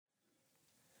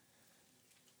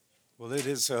Well, it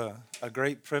is a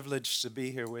great privilege to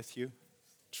be here with you.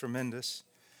 Tremendous.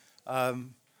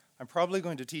 I'm probably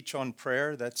going to teach on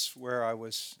prayer. That's where I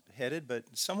was headed. But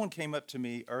someone came up to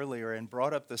me earlier and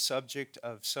brought up the subject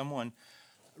of someone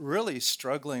really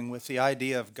struggling with the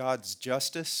idea of God's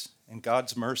justice and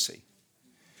God's mercy.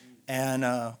 And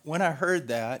when I heard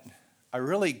that, I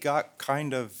really got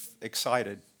kind of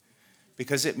excited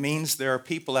because it means there are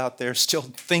people out there still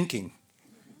thinking.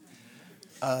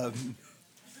 I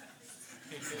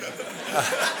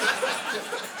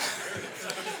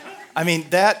mean,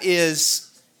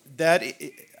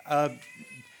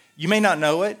 you may not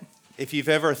know it. If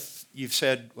you've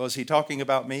said, well, is he talking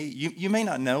about me? You may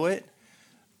not know it,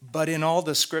 but in all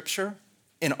the scripture,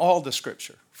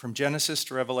 from Genesis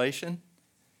to Revelation,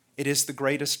 it is the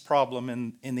greatest problem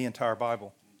in the entire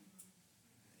Bible.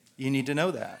 You need to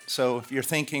know that. So if you're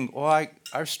thinking, well,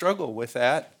 I struggle with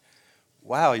that,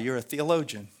 wow, you're a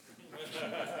theologian.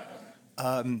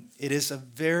 It is a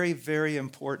very, very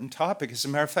important topic. As a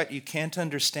matter of fact, you can't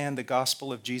understand the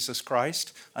gospel of Jesus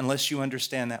Christ unless you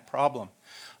understand that problem.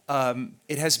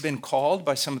 It has been called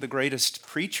by some of the greatest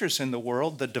preachers in the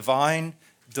world the divine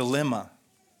dilemma.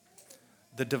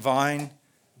 The divine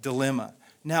dilemma.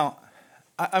 Now,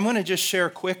 I'm going to just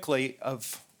share quickly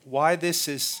of why this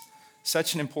is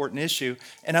such an important issue,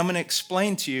 and I'm going to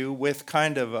explain to you with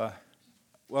kind of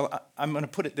I'm going to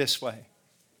put it this way.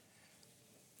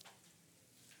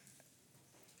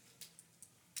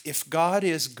 If God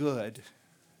is good,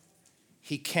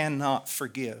 he cannot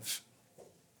forgive.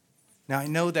 Now, I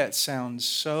know that sounds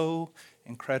so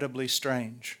incredibly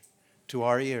strange to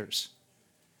our ears,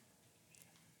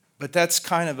 but that's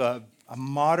kind of a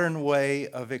modern way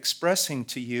of expressing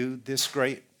to you this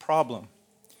great problem.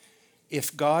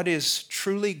 If God is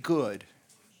truly good,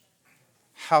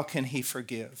 how can he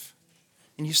forgive?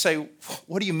 And you say,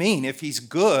 what do you mean? If he's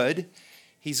good,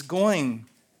 he's going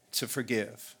to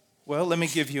forgive. Well, let me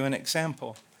give you an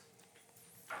example.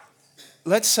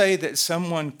 Let's say that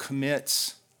someone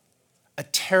commits a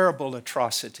terrible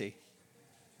atrocity,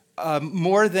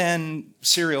 more than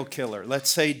serial killer,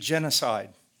 let's say genocide,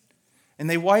 and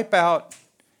they wipe out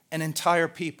an entire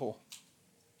people,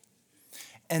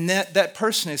 and that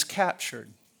person is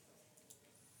captured,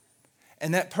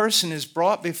 and that person is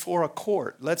brought before a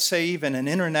court, let's say even an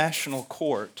international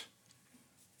court,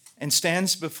 and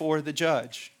stands before the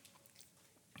judge.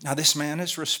 Now, this man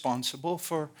is responsible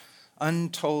for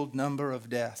untold number of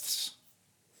deaths.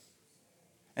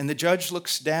 And the judge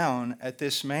looks down at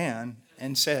this man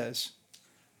and says,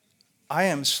 I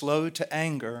am slow to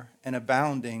anger and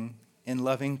abounding in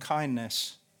loving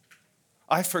kindness.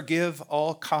 I forgive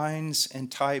all kinds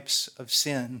and types of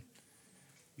sin.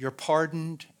 You're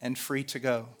pardoned and free to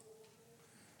go.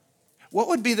 What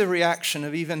would be the reaction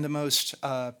of even the most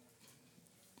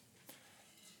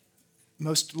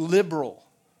liberal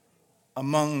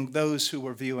among those who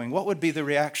were viewing? What would be the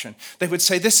reaction? They would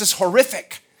say, this is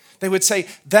horrific. They would say,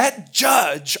 that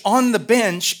judge on the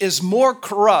bench is more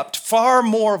corrupt, far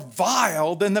more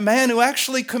vile than the man who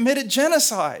actually committed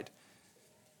genocide.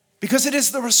 Because it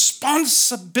is the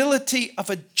responsibility of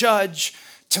a judge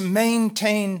to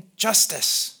maintain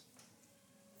justice.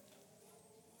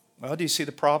 Well, do you see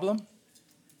the problem?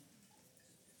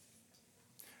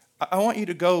 I want you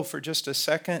to go for just a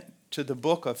second to the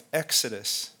book of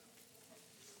Exodus.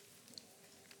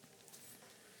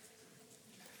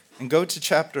 And go to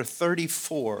chapter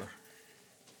 34.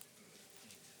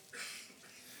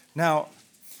 Now,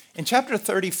 in chapter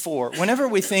 34, whenever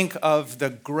we think of the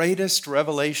greatest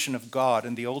revelation of God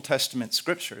in the Old Testament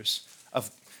scriptures, of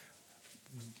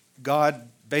God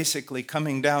basically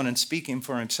coming down and speaking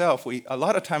for himself, a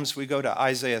lot of times we go to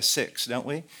Isaiah 6, don't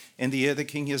we? In the year that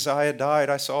King Uzziah died,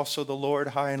 I saw also the Lord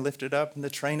high and lifted up, and the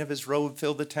train of his robe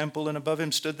filled the temple, and above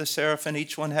him stood the seraphim,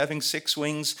 each one having 6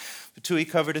 wings. With 2 he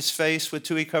covered his face, with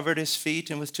 2 he covered his feet,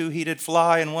 and with 2 he did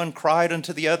fly, and one cried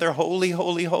unto the other, Holy,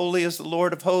 holy, holy is the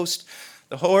Lord of hosts.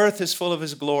 The whole earth is full of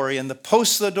his glory. And the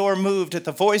posts of the door moved at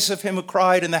the voice of him who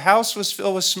cried, and the house was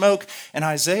filled with smoke. And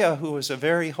Isaiah, who was a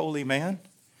very holy man,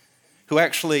 who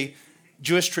actually,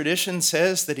 Jewish tradition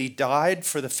says that he died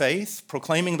for the faith,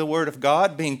 proclaiming the word of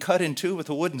God, being cut in 2 with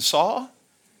a wooden saw.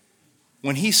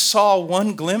 When he saw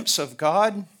one glimpse of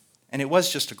God, and it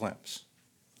was just a glimpse,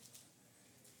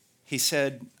 he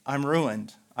said, I'm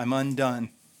ruined, I'm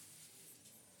undone.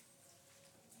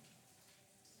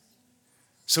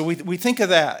 So we think of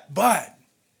that, but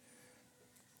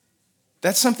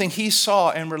that's something he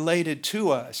saw and related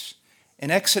to us.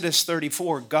 In Exodus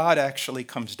 34, God actually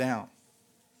comes down.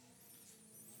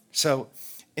 So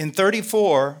in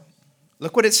 34,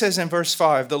 look what it says in verse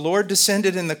 5. The Lord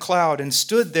descended in the cloud and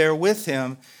stood there with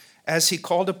him as he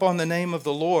called upon the name of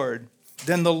the Lord,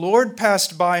 then the Lord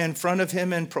passed by in front of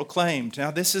him and proclaimed.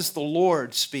 Now this is the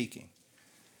Lord speaking.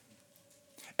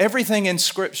 Everything in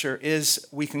Scripture is,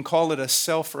 we can call it a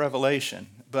self-revelation,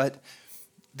 but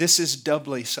this is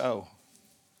doubly so.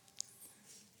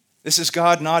 This is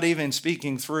God not even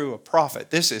speaking through a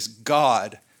prophet. This is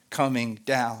God coming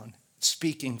down,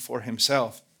 speaking for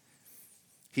himself.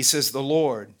 He says, the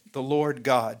Lord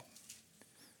God,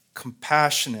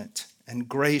 compassionate and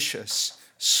gracious,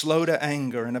 slow to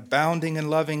anger, and abounding in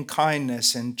loving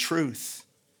kindness and truth.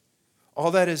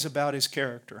 All that is about his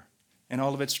character, and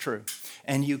all of it's true.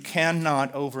 And you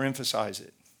cannot overemphasize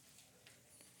it.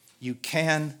 You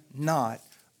cannot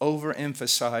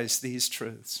overemphasize these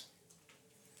truths.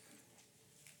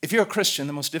 If you're a Christian,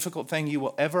 the most difficult thing you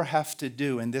will ever have to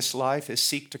do in this life is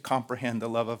seek to comprehend the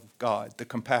love of God, the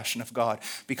compassion of God,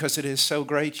 because it is so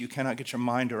great you cannot get your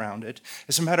mind around it.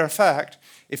 As a matter of fact,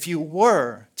 if you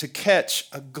were to catch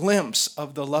a glimpse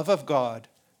of the love of God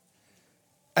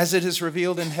as it is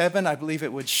revealed in heaven, I believe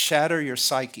it would shatter your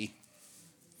psyche.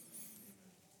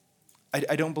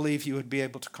 I don't believe you would be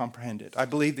able to comprehend it. I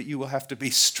believe that you will have to be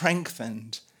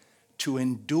strengthened to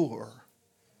endure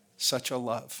such a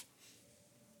love.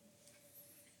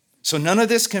 So none of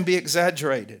this can be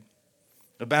exaggerated.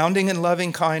 Abounding in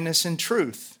loving kindness and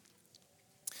truth.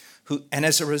 And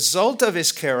as a result of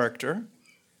his character,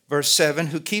 verse 7,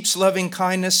 who keeps loving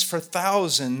kindness for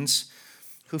thousands,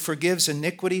 who forgives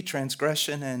iniquity,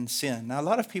 transgression, and sin. Now, a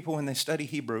lot of people, when they study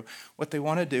Hebrew, what they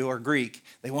want to do, or Greek,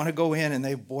 they want to go in and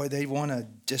they want to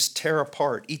just tear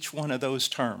apart each one of those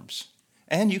terms.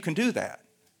 And you can do that.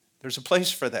 There's a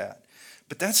place for that.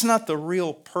 But that's not the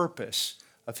real purpose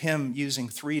of him using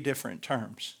three different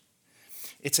terms.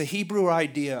 It's a Hebrew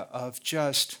idea of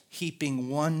just heaping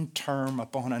one term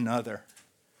upon another.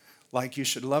 Like you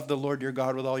should love the Lord your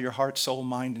God with all your heart, soul,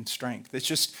 mind, and strength. It's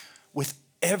just with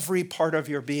every part of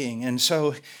your being. And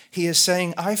so he is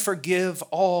saying, I forgive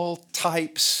all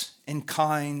types and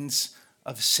kinds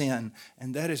of sin.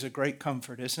 And that is a great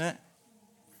comfort, isn't it?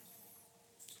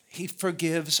 He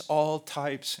forgives all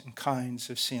types and kinds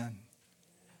of sin.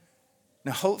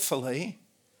 Now, hopefully,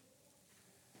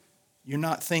 you're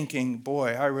not thinking,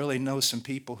 boy, I really know some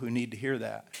people who need to hear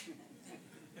that.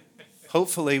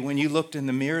 Hopefully, when you looked in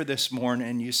the mirror this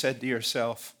morning, you said to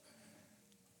yourself,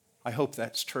 I hope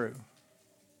that's true.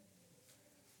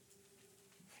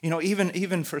 You know,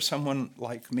 even for someone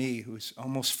like me who's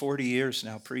almost 40 years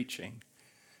now preaching,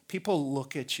 people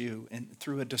look at you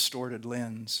through a distorted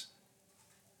lens.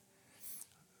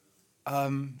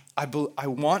 I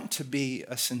want to be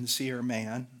a sincere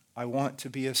man. I want to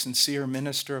be a sincere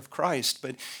minister of Christ.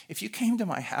 But if you came to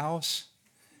my house,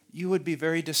 you would be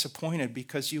very disappointed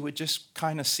because you would just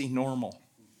kind of see normal.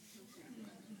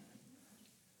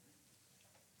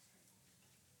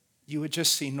 You would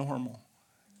just see normal.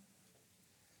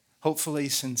 Hopefully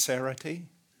sincerity,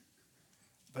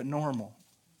 but normal.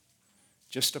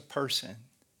 Just a person.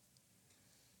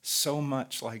 So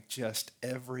much like just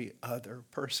every other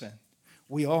person.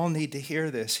 We all need to hear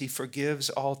this. He forgives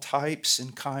all types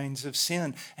and kinds of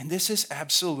sin. And this is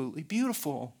absolutely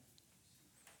beautiful.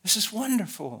 This is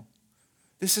wonderful.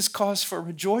 This is cause for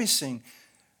rejoicing.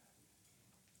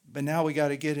 But now we got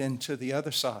to get into the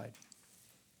other side.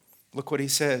 Look what he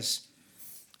says.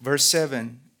 Verse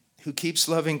 7, who keeps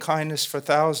loving kindness for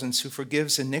thousands, who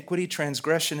forgives iniquity,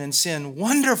 transgression, and sin.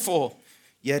 Wonderful!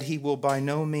 Yet he will by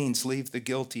no means leave the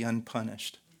guilty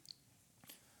unpunished.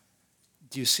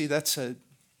 Do you see the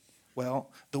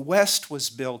West was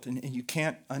built, and you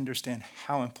can't understand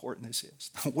how important this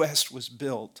is. The West was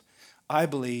built, I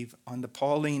believe, on the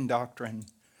Pauline doctrine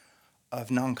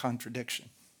of non-contradiction.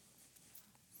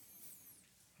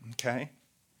 Okay?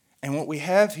 And what we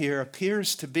have here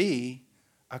appears to be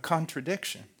a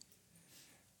contradiction.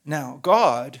 Now,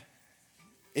 God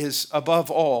is above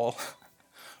all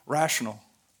rational.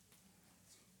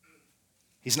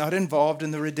 He's not involved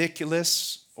in the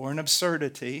ridiculous or an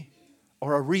absurdity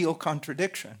or a real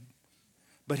contradiction.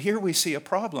 But here we see a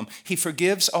problem. He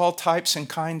forgives all types and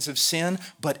kinds of sin,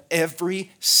 but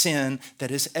every sin that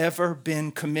has ever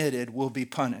been committed will be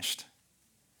punished.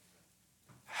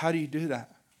 How do you do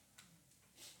that?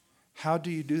 How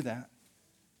do you do that?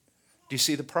 Do you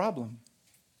see the problem?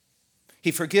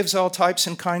 He forgives all types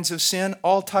and kinds of sin.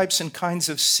 All types and kinds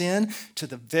of sin, to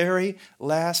the very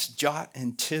last jot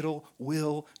and tittle,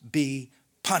 will be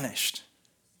punished.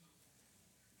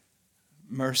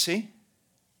 Mercy,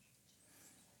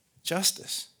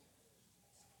 justice.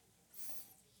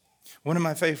 One of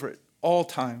my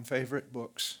all-time favorite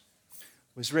books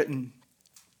was written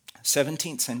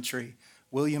 17th century,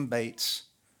 William Bates,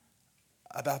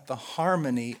 about the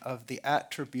harmony of the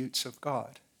attributes of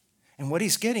God. And what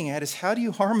he's getting at is, how do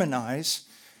you harmonize?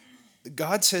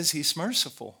 God says he's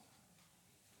merciful,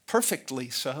 perfectly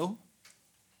so.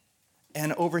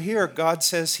 And over here, God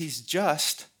says he's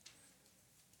just,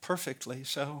 perfectly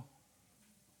so.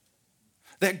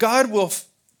 That God will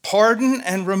pardon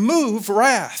and remove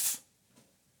wrath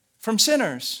from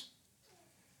sinners.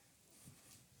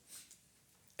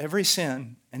 Every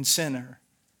sin and sinner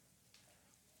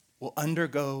will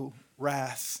undergo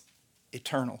wrath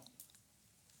eternal.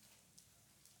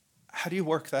 How do you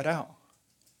work that out?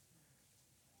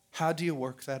 How do you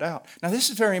work that out? Now, this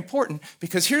is very important,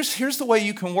 because here's the way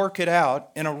you can work it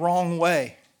out in a wrong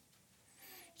way.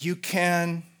 You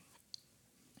can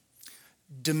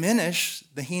diminish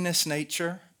the heinous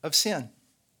nature of sin.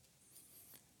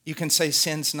 You can say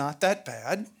sin's not that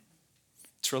bad.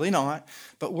 It's really not.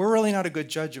 But we're really not a good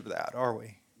judge of that, are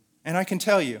we? And I can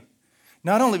tell you,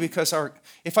 not only because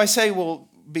if I say, well,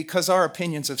 because our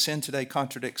opinions of sin today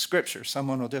contradict Scripture,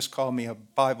 someone will just call me a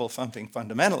Bible-thumping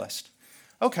fundamentalist.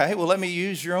 Okay, well, let me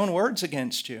use your own words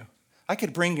against you. I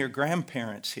could bring your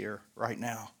grandparents here right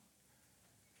now.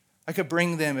 I could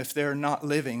bring them, if they're not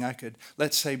living, I could,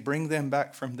 let's say, bring them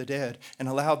back from the dead and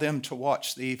allow them to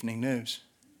watch the evening news.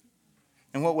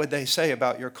 And what would they say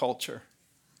about your culture?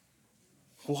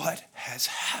 What has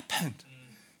happened?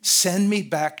 Send me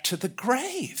back to the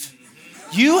grave.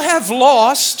 You have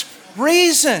lost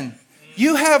reason.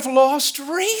 You have lost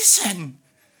reason.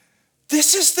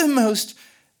 This is the most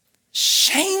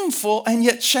shameful and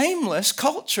yet shameless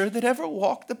culture that ever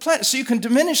walked the planet. So you can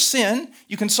diminish sin.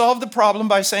 You can solve the problem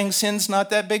by saying sin's not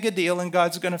that big a deal and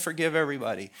God's going to forgive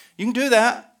everybody. You can do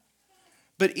that.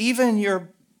 But even your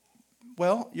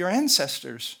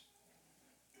ancestors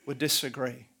would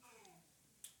disagree.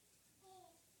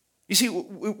 You see,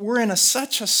 we're in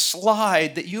such a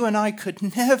slide that you and I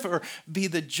could never be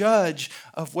the judge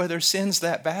of whether sin's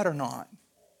that bad or not.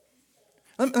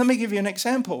 Let me give you an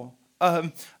example.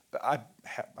 I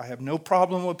have no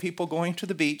problem with people going to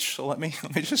the beach, so let me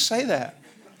just say that.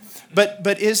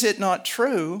 But is it not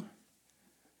true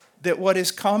that what is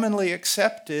commonly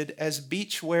accepted as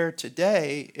beach wear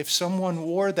today, if someone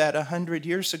wore that 100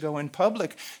 years ago in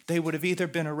public, they would have either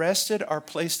been arrested or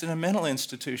placed in a mental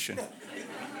institution?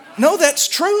 No, that's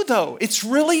true, though. It's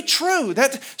really true.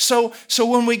 So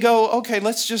when we go, okay,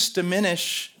 let's just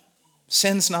diminish,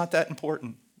 sin's not that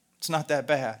important. It's not that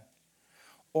bad.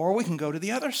 Or we can go to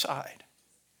the other side.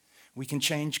 We can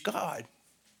change God.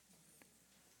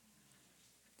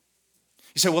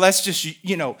 You say, well, that's just,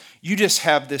 you just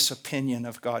have this opinion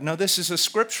of God. No, this is a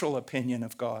scriptural opinion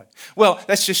of God. Well,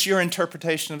 that's just your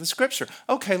interpretation of the Scripture.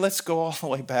 Okay, let's go all the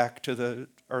way back to the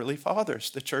early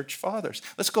fathers, the church fathers.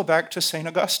 Let's go back to St.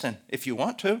 Augustine, if you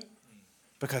want to,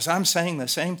 because I'm saying the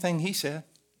same thing he said.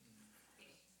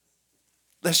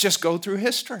 Let's just go through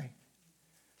history.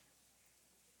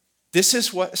 This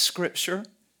is what Scripture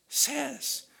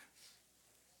says.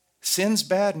 Sin's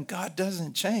bad and God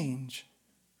doesn't change.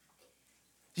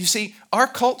 You see, our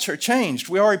culture changed.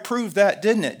 We already proved that,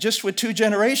 didn't it? Just with 2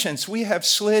 generations, we have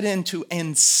slid into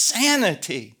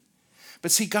insanity.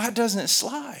 But see, God doesn't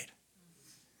slide.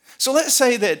 So let's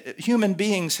say that human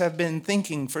beings have been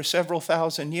thinking for several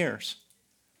thousand years.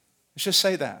 Let's just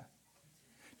say that.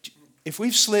 If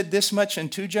we've slid this much in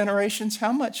 2 generations,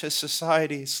 how much has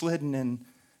society slidden in,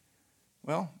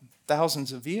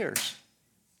 thousands of years?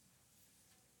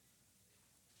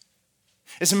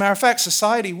 As a matter of fact,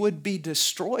 society would be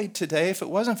destroyed today if it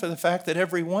wasn't for the fact that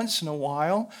every once in a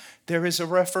while there is a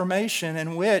reformation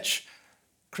in which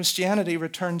Christianity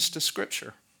returns to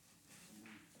Scripture.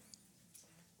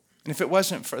 And if it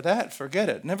wasn't for that, forget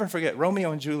it. Never forget,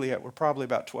 Romeo and Juliet were probably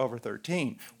about 12 or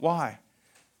 13. Why?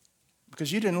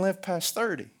 Because you didn't live past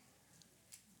 30.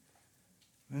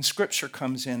 And Scripture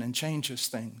comes in and changes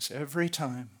things every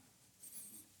time.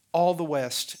 All the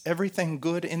West, everything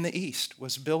good in the East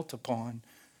was built upon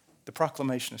the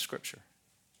proclamation of Scripture.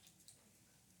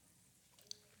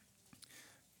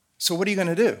 So what are you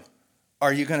going to do?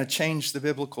 Are you going to change the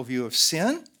biblical view of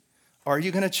sin? Or are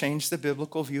you going to change the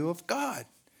biblical view of God?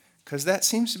 Because that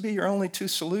seems to be your only 2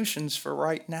 solutions for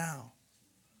right now.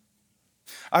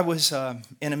 I was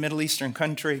in a Middle Eastern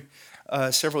country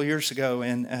several years ago,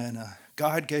 and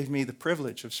God gave me the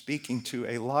privilege of speaking to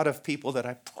a lot of people that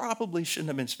I probably shouldn't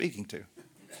have been speaking to,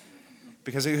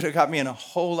 because it would have got me in a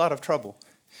whole lot of trouble.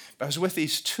 But I was with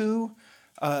these 2,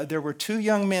 there were 2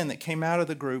 young men that came out of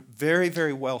the group, very,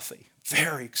 very wealthy,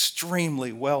 very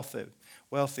extremely wealthy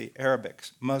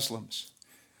Arabics, Muslims.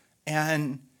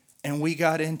 And we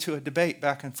got into a debate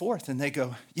back and forth, and they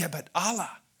go, yeah, but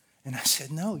Allah. And I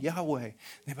said, no, Yahweh.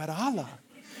 They, but Allah.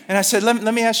 And I said,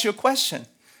 let me ask you a question.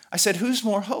 I said, who's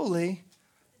more holy,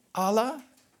 Allah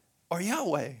or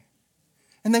Yahweh?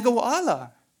 And they go, well,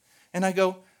 Allah. And I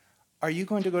go, are you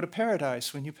going to go to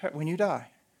paradise when you die?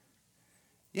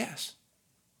 Yes.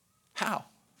 How?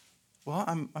 Well,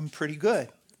 I'm pretty good.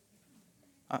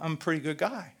 I'm a pretty good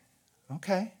guy.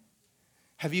 Okay.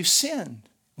 Have you sinned?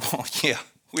 Well, yeah,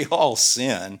 we all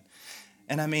sin.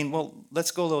 And I mean, well,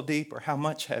 let's go a little deeper. How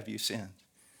much have you sinned?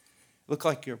 Look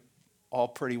like you're all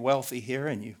pretty wealthy here,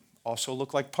 and you also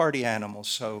look like party animals.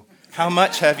 So how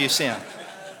much have you sinned?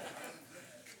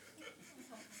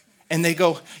 And they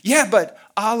go, yeah, but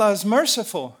Allah's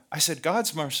merciful. I said,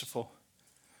 God's merciful,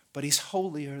 but he's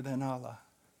holier than Allah.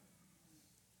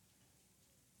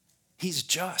 He's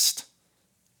just.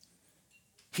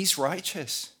 He's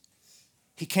righteous.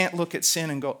 He can't look at sin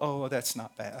and go, oh, that's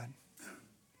not bad.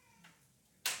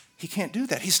 He can't do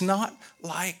that. He's not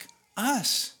like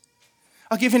us.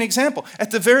 I'll give you an example. At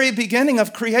the very beginning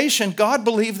of creation, God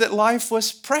believed that life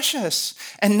was precious.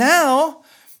 And now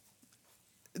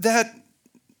that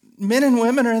men and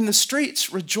women are in the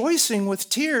streets rejoicing with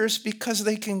tears because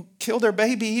they can kill their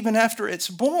baby even after it's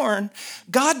born,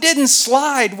 God didn't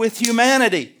slide with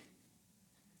humanity.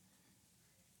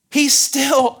 He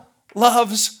still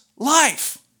loves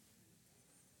life.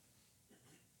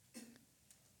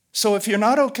 So if you're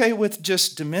not okay with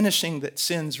just diminishing that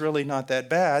sin's really not that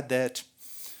bad, that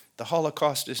the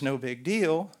Holocaust is no big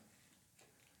deal,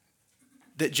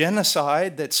 that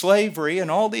genocide, that slavery, and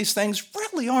all these things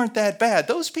really aren't that bad.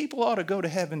 Those people ought to go to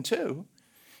heaven too.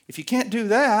 If you can't do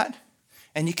that,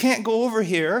 and you can't go over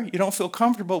here, you don't feel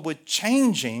comfortable with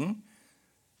changing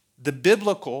the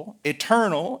biblical,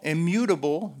 eternal,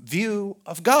 immutable view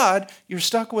of God, you're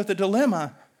stuck with a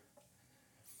dilemma.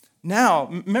 Now,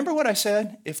 remember what I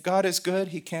said? If God is good,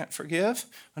 he can't forgive?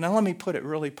 Well, now let me put it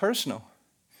really personal.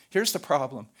 Here's the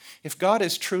problem. If God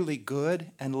is truly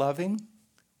good and loving,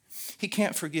 he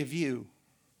can't forgive you.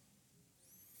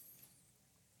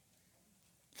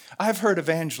 I've heard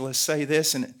evangelists say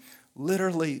this, and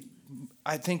literally,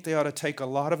 I think they ought to take a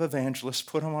lot of evangelists,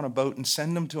 put them on a boat, and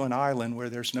send them to an island where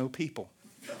there's no people.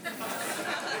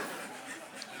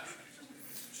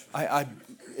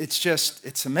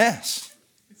 It's a mess.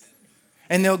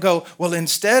 And they'll go, well,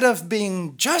 instead of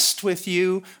being just with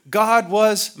you, God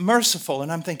was merciful. And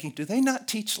I'm thinking, do they not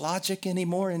teach logic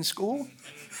anymore in school?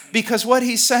 Because what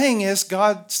he's saying is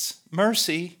God's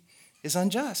mercy is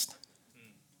unjust.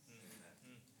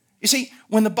 You see,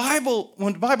 when the Bible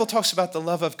talks about the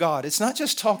love of God, it's not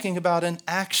just talking about an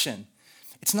action.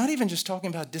 It's not even just talking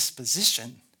about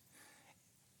disposition.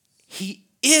 He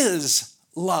is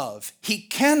love. He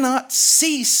cannot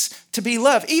cease to be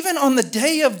love. Even on the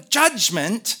day of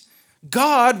judgment,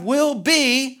 God will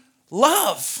be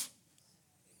love.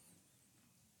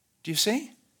 Do you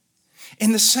see?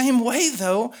 In the same way,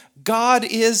 though, God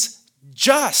is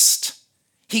just.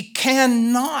 He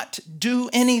cannot do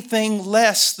anything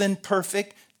less than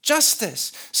perfect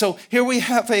justice. So here we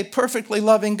have a perfectly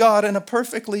loving God and a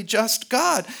perfectly just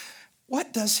God.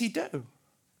 What does he do?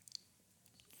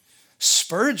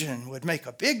 Spurgeon would make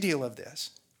a big deal of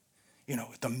this. You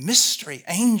know, the mystery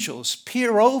angels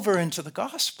peer over into the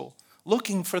gospel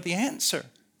looking for the answer.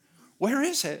 Where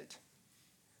is it?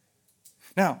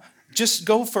 Now, just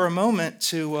go for a moment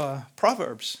to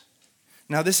Proverbs.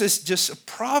 Now, this is just a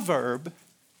proverb.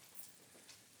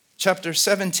 Chapter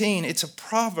 17, it's a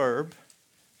proverb,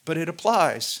 but it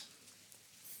applies.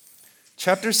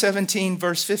 Chapter 17,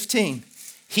 verse 15.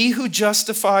 He who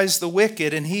justifies the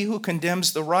wicked and he who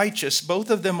condemns the righteous, both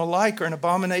of them alike are an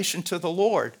abomination to the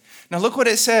Lord. Now look what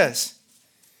it says.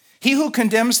 He who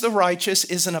condemns the righteous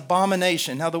is an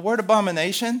abomination. Now the word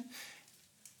abomination,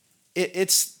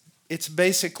 it's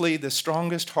basically the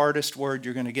strongest, hardest word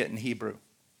you're going to get in Hebrew.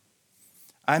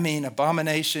 I mean,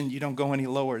 abomination, you don't go any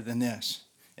lower than this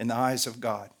in the eyes of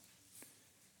God.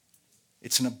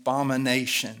 It's an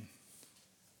abomination.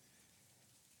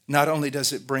 Not only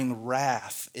does it bring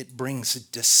wrath, it brings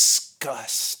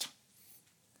disgust.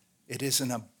 It is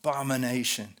an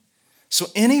abomination. So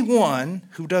anyone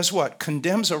who does what?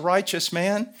 Condemns a righteous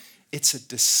man, it's a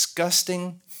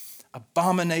disgusting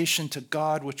abomination to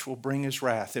God which will bring his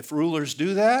wrath. If rulers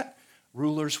do that,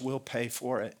 rulers will pay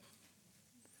for it.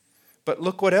 But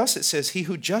look what else it says. He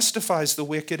who justifies the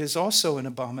wicked is also an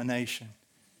abomination.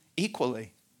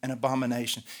 Equally an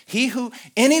abomination.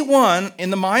 Anyone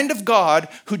in the mind of God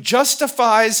who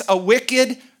justifies a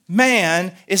wicked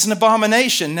man is an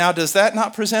abomination. Now, does that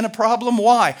not present a problem?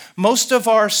 Why? Most of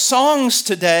our songs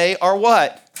today are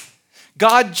what?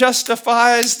 God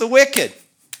justifies the wicked.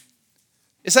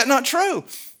 Is that not true?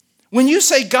 When you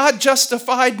say God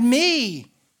justified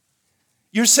me,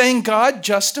 You're saying God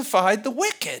justified the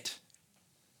wicked.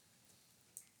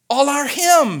 All our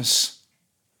hymns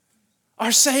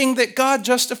are saying that God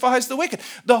justifies the wicked.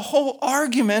 The whole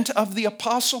argument of the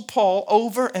Apostle Paul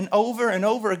over and over and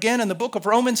over again in the book of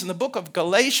Romans and the book of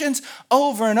Galatians,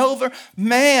 over and over,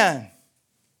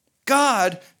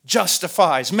 God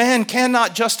justifies. Man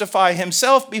cannot justify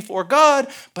himself before God,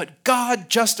 but God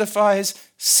justifies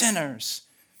sinners.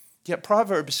 Yet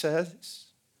Proverbs says,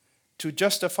 to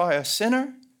justify a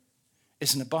sinner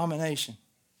is an abomination.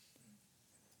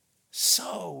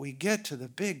 So we get to the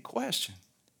big question.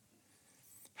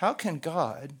 How can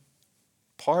God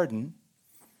pardon,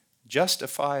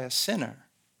 justify a sinner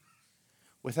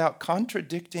without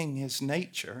contradicting his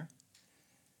nature,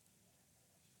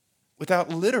 without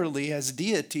literally as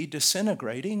deity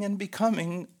disintegrating and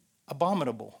becoming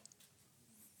abominable?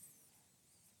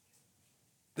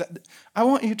 I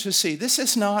want you to see, this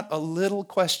is not a little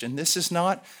question. This is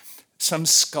not some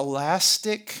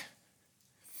scholastic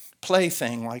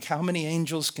plaything like how many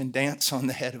angels can dance on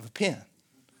the head of a pin.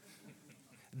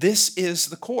 This is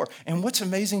the core. And what's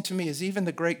amazing to me is even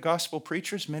the great gospel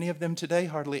preachers, many of them today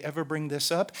hardly ever bring this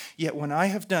up. Yet when I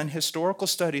have done historical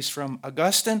studies from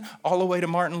Augustine all the way to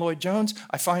Martin Lloyd-Jones,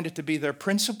 I find it to be their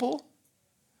principal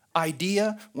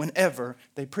idea whenever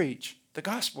they preach the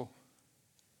gospel.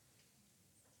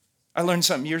 I learned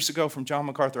something years ago from John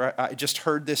MacArthur. I just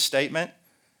heard this statement.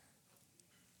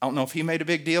 I don't know if he made a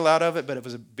big deal out of it, but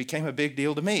it became a big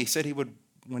deal to me. He said he would,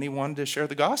 when he wanted to share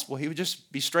the gospel, he would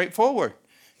just be straightforward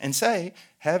and say,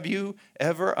 have you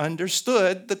ever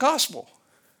understood the gospel?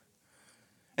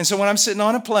 And so when I'm sitting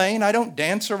on a plane, I don't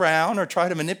dance around or try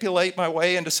to manipulate my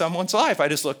way into someone's life. I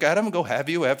just look at them and go, have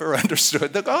you ever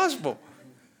understood the gospel?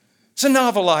 It's a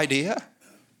novel idea.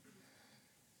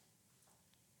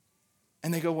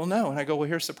 And they go, well, no. And I go, well,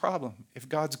 here's the problem. If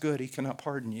God's good, he cannot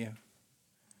pardon you.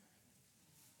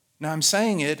 Now, I'm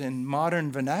saying it in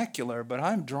modern vernacular, but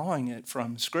I'm drawing it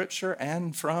from Scripture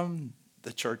and from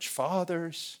the church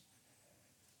fathers,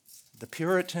 the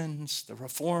Puritans, the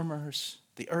Reformers,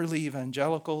 the early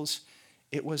evangelicals.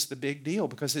 It was the big deal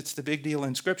because it's the big deal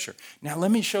in Scripture. Now,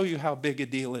 let me show you how big a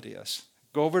deal it is.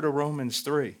 Go over to Romans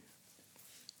 3.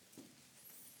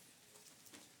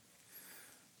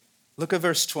 Look at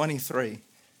verse 23.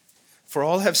 For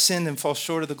all have sinned and fall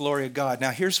short of the glory of God.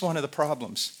 Now, here's one of the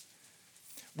problems.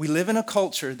 We live in a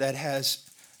culture that has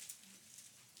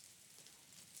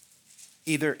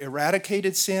either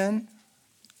eradicated sin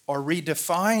or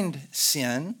redefined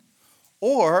sin,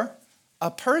 or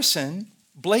a person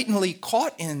blatantly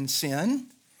caught in sin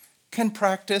can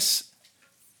practice,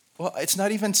 well, it's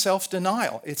not even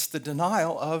self-denial. It's the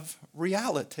denial of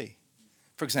reality.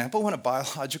 For example, when a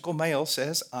biological male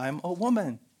says, I'm a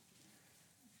woman,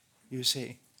 you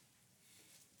see.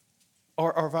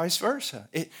 Or vice versa.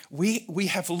 We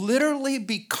have literally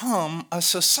become a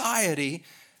society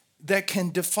that can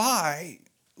defy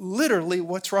literally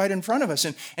what's right in front of us.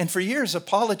 And for years,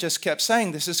 apologists kept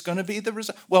saying this is going to be the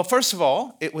result. Well, first of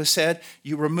all, it was said,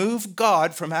 you remove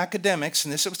God from academics,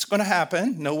 and this is what's going to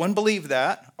happen. No one believed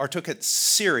that or took it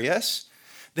serious.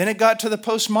 Then it got to the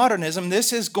postmodernism.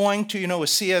 This is going to, with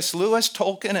C.S. Lewis,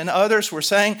 Tolkien, and others were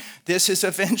saying, this is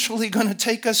eventually going to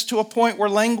take us to a point where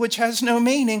language has no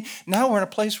meaning. Now we're in a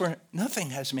place where nothing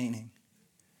has meaning.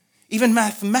 Even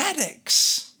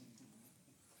mathematics.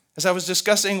 As I was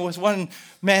discussing with one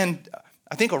man,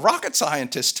 I think a rocket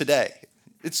scientist today,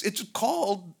 it's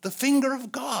called the finger of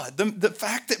God. The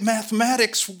fact that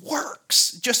mathematics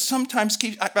works just sometimes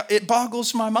it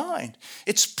boggles my mind.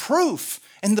 It's proof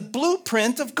and the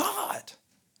blueprint of God,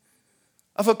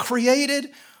 of a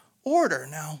created order.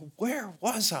 Now, where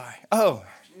was I? Oh.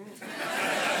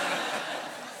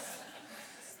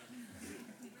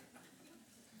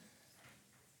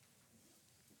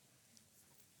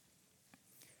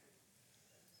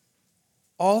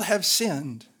 All have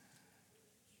sinned.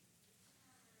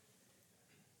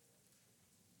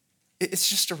 It's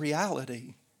just a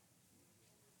reality.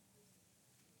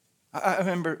 I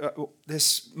remember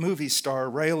this movie star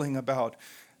railing about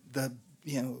the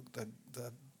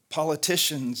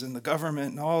politicians and the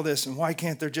government and all this, and why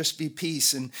can't there just be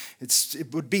peace? And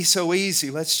it would be so easy.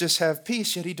 Let's just have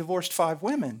peace. Yet he divorced 5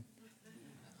 women.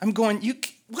 I'm going,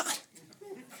 what?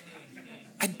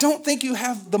 I don't think you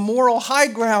have the moral high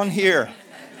ground here.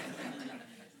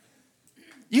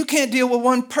 You can't deal with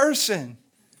one person.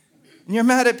 And you're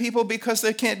mad at people because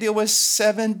they can't deal with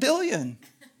 7 billion.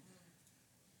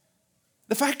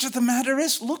 The fact of the matter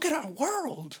is, look at our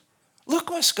world. Look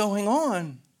what's going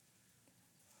on.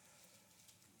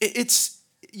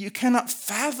 You cannot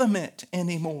fathom it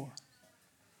anymore.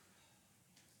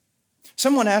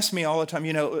 Someone asks me all the time,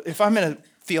 if I'm in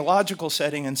theological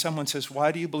setting and someone says,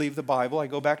 why do you believe the Bible? I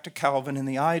go back to Calvin and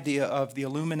the idea of the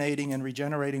illuminating and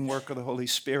regenerating work of the Holy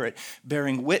Spirit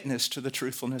bearing witness to the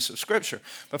truthfulness of Scripture.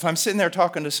 But if I'm sitting there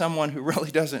talking to someone who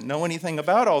really doesn't know anything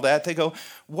about all that, they go,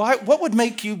 what would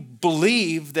make you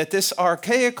believe that this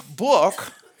archaic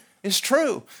book is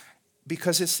true?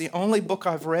 Because it's the only book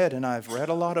I've read, and I've read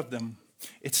a lot of them.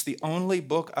 It's the only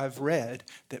book I've read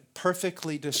that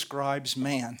perfectly describes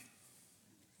man.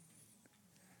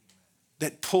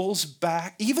 That pulls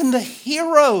back. Even the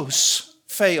heroes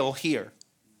fail here.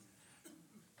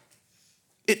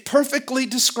 It perfectly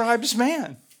describes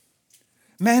man.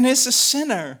 Man is a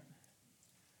sinner.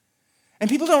 And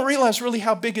people don't realize really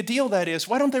how big a deal that is.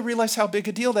 Why don't they realize how big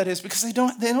a deal that is? Because they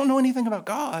don't know anything about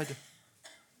God.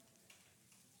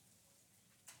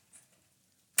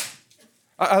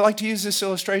 I like to use this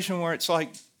illustration where it's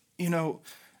like, in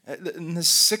the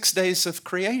 6 days of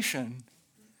creation,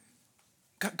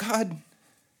 God,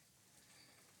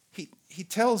 He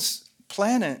tells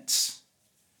planets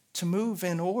to move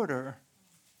in order,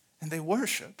 and they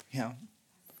worship Him.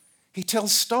 He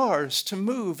tells stars to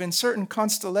move in certain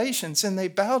constellations, and they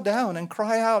bow down and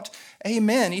cry out,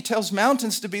 Amen. He tells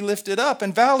mountains to be lifted up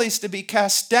and valleys to be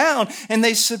cast down, and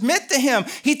they submit to Him.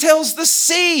 He tells the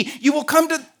sea, you will come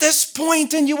to this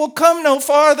point and you will come no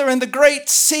farther, and the great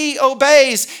sea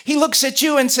obeys. He looks at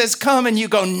you and says, come, and you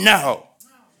go, no.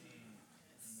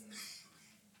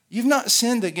 You've not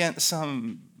sinned against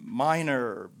some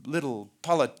minor little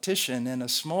politician in a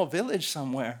small village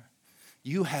somewhere.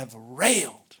 You have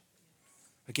railed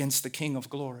against the King of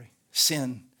Glory.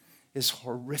 Sin is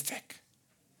horrific.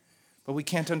 But we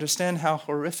can't understand how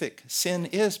horrific sin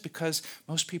is because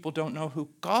most people don't know who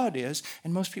God is,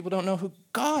 and most people don't know who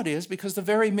God is because the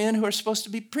very men who are supposed to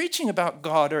be preaching about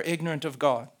God are ignorant of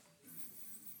God.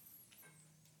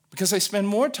 Because they spend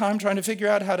more time trying to figure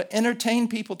out how to entertain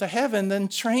people to heaven than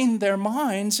train their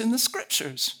minds in the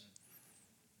Scriptures.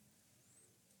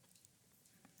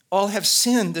 All have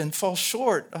sinned and fall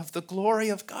short of the glory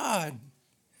of God.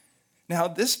 Now,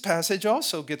 this passage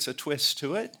also gets a twist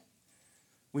to it.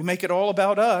 We make it all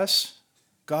about us.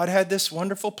 God had this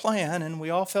wonderful plan, and we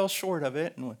all fell short of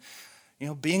it. And,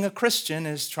 being a Christian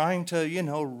is trying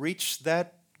to, reach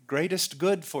that greatest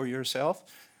good for yourself.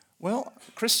 Well,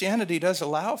 Christianity does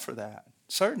allow for that,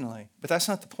 certainly. But that's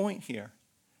not the point here.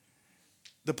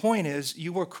 The point is,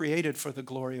 you were created for the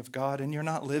glory of God, and you're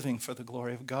not living for the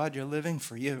glory of God. You're living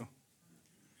for you.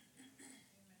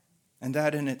 And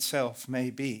that in itself may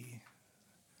be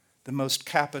the most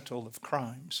capital of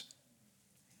crimes.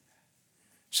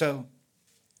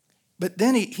 But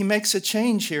then he makes a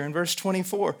change here in verse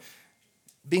 24.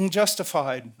 Being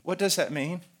justified, what does that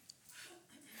mean?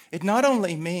 It not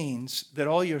only means that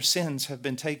all your sins have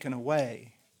been taken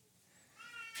away.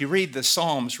 If you read the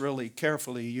Psalms really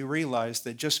carefully, you realize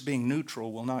that just being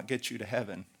neutral will not get you to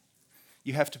heaven.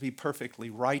 You have to be perfectly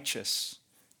righteous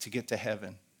to get to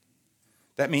heaven.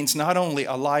 That means not only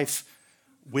a life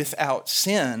without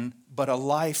sin, but a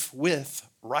life with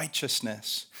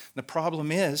righteousness. The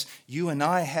problem is, you and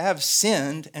I have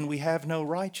sinned and we have no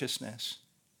righteousness.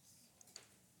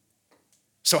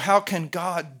 So how can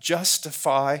God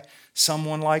justify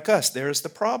someone like us? There's the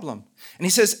problem. And he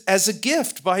says, as a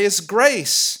gift by His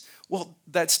grace. Well,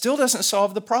 that still doesn't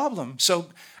solve the problem. So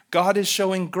God is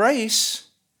showing grace,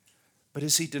 but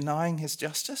is He denying His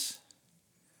justice?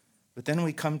 But then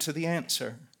we come to the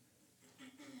answer.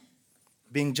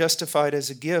 Being justified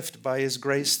as a gift by His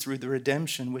grace through the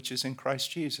redemption which is in Christ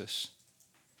Jesus.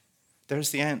 There's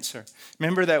the answer.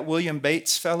 Remember that William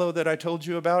Bates fellow that I told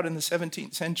you about in the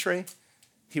 17th century?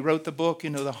 He wrote the book,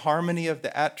 The Harmony of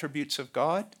the Attributes of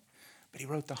God. But he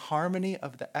wrote the harmony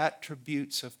of the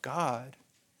attributes of God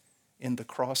in the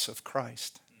cross of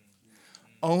Christ.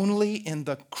 Only in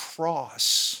the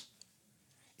cross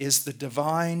is the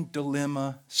divine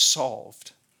dilemma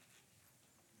solved.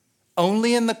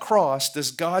 Only in the cross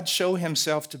does God show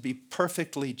Himself to be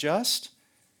perfectly just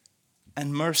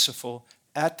and merciful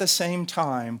at the same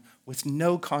time with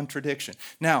no contradiction.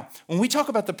 Now, when we talk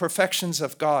about the perfections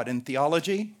of God in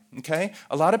theology, okay,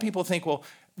 a lot of people think, well,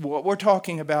 what we're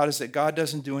talking about is that God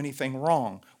doesn't do anything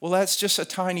wrong. Well, that's just a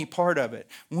tiny part of it.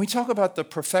 When we talk about the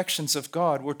perfections of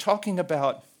God, we're talking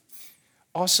about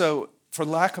also, for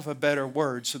lack of a better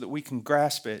word, so that we can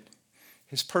grasp it,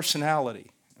 His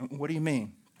personality. What do you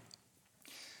mean?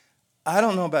 I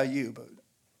don't know about you, but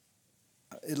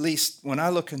at least when I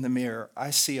look in the mirror,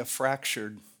 I see a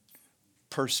fractured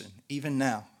person, even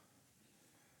now.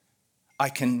 I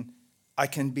can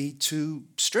be too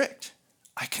strict.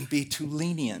 I can be too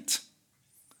lenient.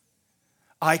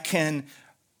 I can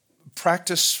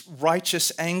practice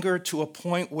righteous anger to a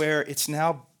point where it's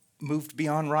now moved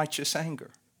beyond righteous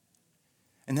anger.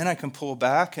 And then I can pull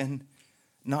back and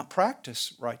not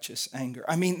practice righteous anger.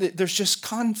 I mean, there's just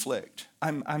conflict.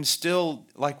 I'm still,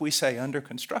 like we say, under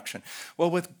construction. Well,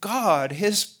 with God,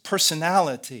 his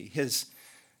personality,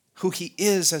 who he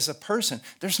is as a person,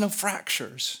 there's no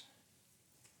fractures.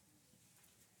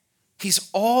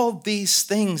 He's all these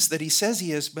things that he says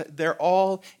he is, but they're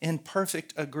all in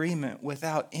perfect agreement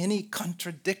without any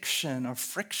contradiction or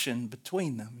friction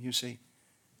between them, you see.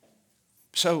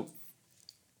 So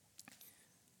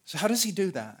how does he do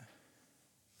that?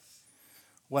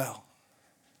 Well,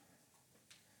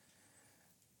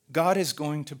 God is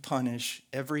going to punish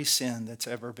every sin that's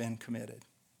ever been committed.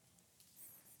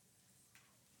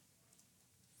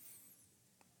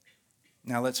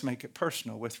 Now let's make it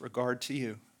personal with regard to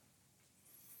you.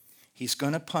 He's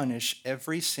going to punish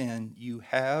every sin you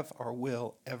have or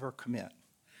will ever commit.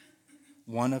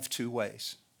 One of two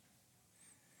ways.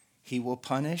 He will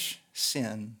punish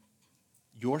sin,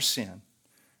 your sin,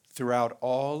 throughout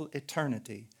all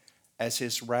eternity as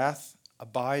his wrath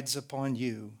abides upon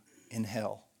you in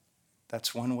hell.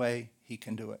 That's one way he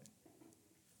can do it.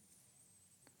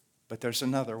 But there's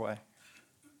another way.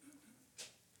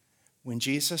 When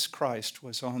Jesus Christ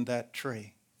was on that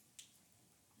tree,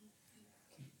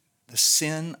 the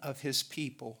sin of his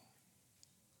people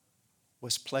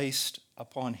was placed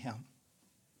upon him.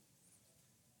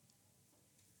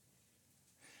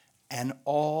 And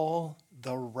all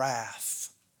the wrath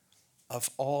of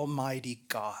Almighty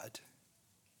God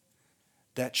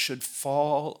that should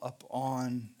fall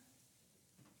upon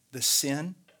the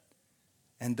sin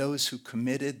and those who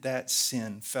committed that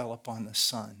sin fell upon the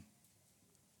Son.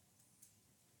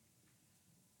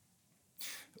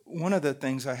 One of the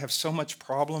things I have so much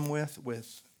problem with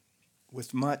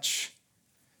much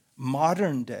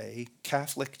modern day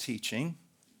Catholic teaching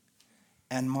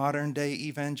and modern day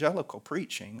evangelical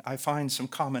preaching, I find some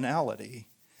commonality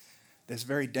that's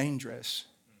very dangerous,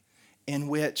 in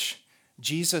which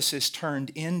Jesus is turned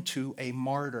into a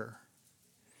martyr.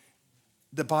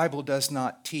 The Bible does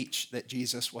not teach that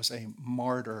Jesus was a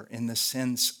martyr in the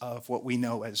sense of what we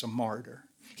know as a martyr.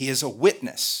 He is a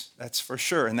witness, that's for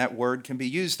sure, and that word can be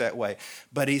used that way.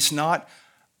 But he's not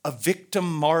a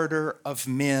victim martyr of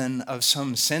men of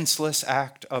some senseless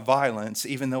act of violence,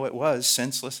 even though it was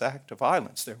senseless act of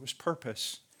violence. There was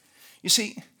purpose. You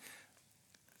see,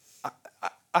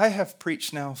 I have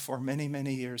preached now for many,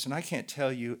 many years, and I can't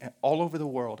tell you, all over the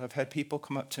world, I've had people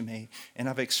come up to me, and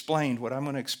I've explained what I'm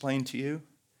going to explain to you,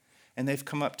 and they've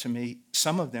come up to me,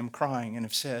 some of them crying, and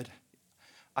have said,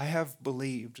 I have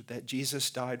believed that Jesus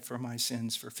died for my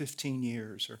sins for 15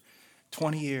 years or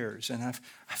 20 years, and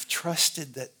I've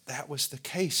trusted that that was the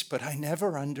case, but I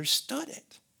never understood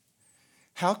it.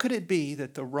 How could it be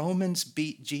that the Romans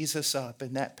beat Jesus up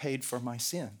and that paid for my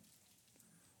sin?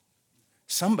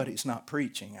 Somebody's not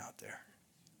preaching out there.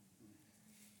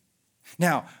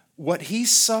 Now, what he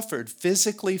suffered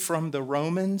physically from the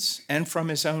Romans and from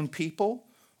his own people,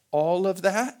 all of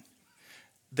that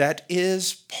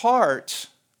is part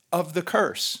of the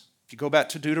curse. If you go back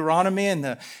to Deuteronomy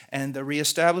and the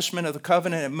reestablishment of the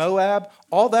covenant at Moab,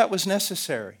 all that was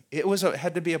necessary. It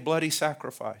had to be a bloody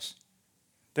sacrifice.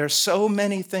 There are so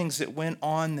many things that went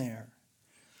on there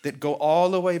that go all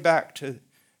the way back to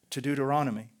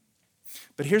Deuteronomy.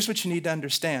 But here's what you need to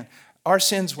understand. Our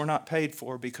sins were not paid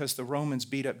for because the Romans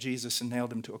beat up Jesus and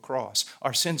nailed him to a cross.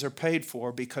 Our sins are paid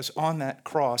for because on that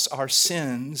cross, our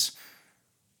sins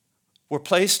were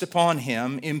placed upon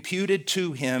him, imputed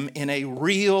to him in a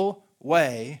real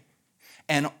way,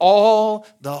 and all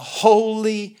the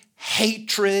holy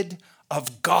hatred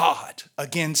of God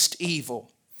against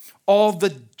evil, all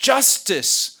the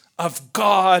justice of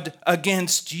God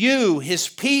against you, his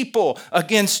people,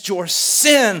 against your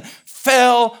sin,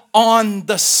 fell on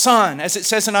the Son. As it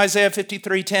says in Isaiah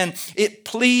 53:10, it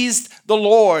pleased the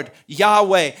Lord,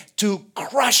 Yahweh, to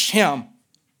crush him.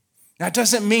 That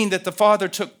doesn't mean that the Father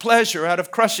took pleasure out of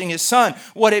crushing his Son.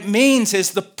 What it means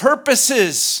is the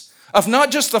purposes of not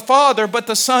just the Father, but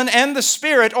the Son and the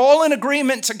Spirit, all in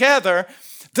agreement together,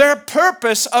 their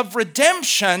purpose of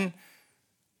redemption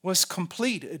was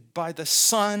completed by the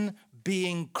Son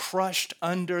being crushed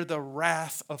under the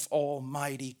wrath of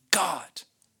Almighty God.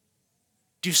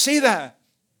 Do you see that?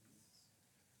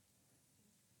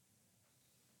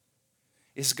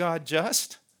 Is God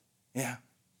just? Yeah.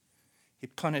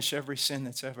 He'd punish every sin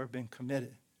that's ever been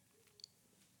committed.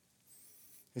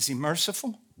 Is he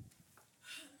merciful?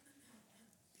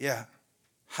 Yeah.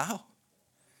 How?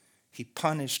 He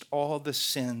punished all the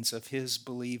sins of his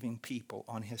believing people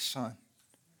on his Son.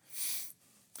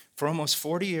 For almost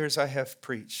 40 years I have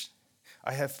preached.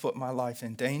 I have put my life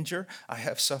in danger. I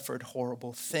have suffered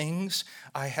horrible things.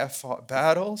 I have fought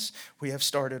battles. We have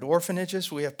started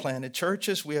orphanages. We have planted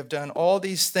churches. We have done all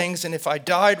these things. And if I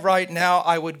died right now,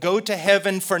 I would go to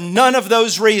heaven for none of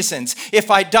those reasons. If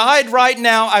I died right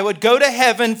now, I would go to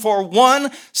heaven for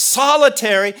one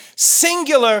solitary,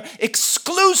 singular,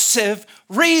 exclusive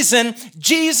reason.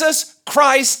 Jesus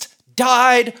Christ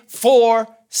died for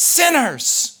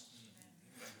sinners.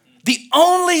 The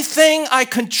only thing I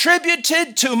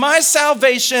contributed to my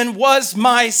salvation was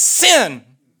my sin.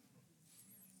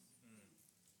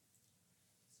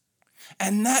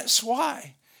 And that's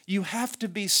why you have to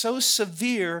be so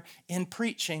severe in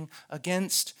preaching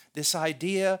against this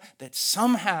idea that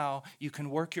somehow you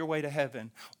can work your way to heaven,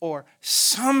 or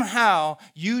somehow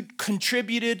you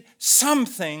contributed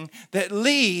something that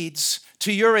leads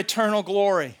to your eternal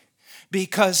glory.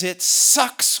 Because it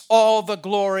sucks all the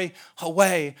glory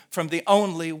away from the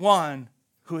only one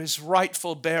who is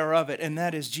rightful bearer of it, and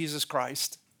that is Jesus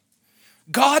Christ.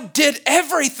 God did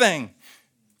everything.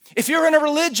 If you're in a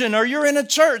religion or you're in a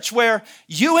church where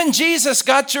you and Jesus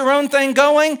got your own thing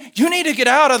going, you need to get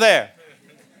out of there.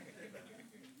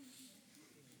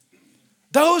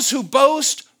 Those who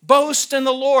boast in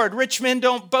the Lord. Rich men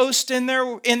don't boast in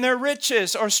their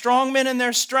riches, or strong men in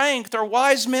their strength, or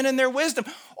wise men in their wisdom,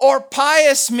 or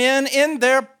pious men in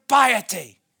their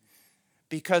piety.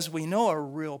 Because we know a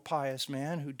real pious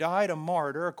man who died a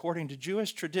martyr according to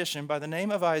Jewish tradition by the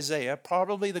name of Isaiah,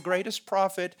 probably the greatest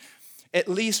prophet, at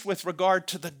least with regard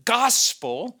to the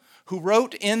gospel, who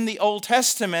wrote in the Old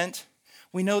Testament.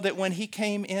 We know that when he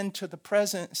came into the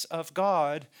presence of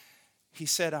God, he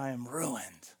said, I am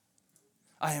ruined.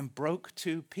 I am broke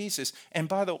to pieces. And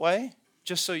by the way,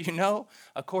 just so you know,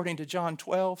 according to John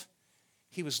 12,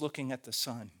 he was looking at the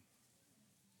sun.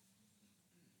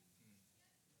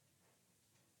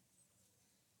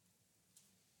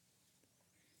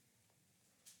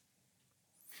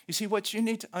 You see, what you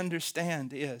need to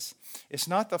understand is, it's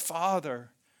not the Father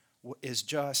is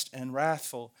just and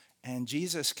wrathful, and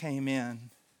Jesus came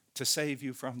in to save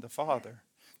you from the Father.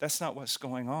 That's not what's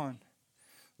going on.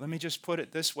 Let me just put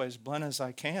it this way, as blunt as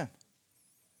I can.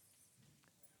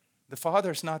 The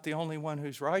Father's not the only one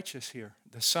who's righteous here.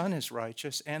 The Son is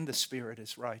righteous and the Spirit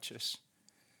is righteous.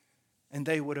 And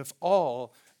they would have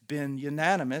all been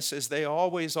unanimous, as they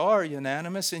always are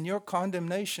unanimous, in your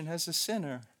condemnation as a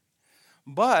sinner.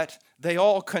 But they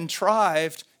all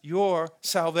contrived your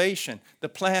salvation, the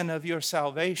plan of your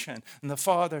salvation. And the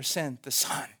Father sent the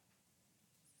Son.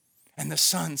 And the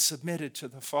Son submitted to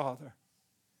the Father.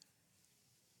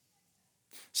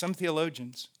 Some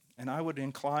theologians, and I would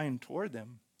incline toward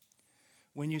them,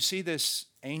 when you see this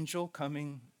angel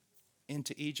coming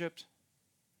into Egypt,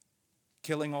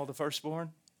 killing all the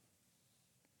firstborn,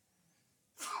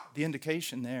 the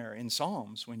indication there in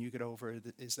Psalms, when you get over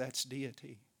it, is that's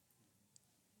deity.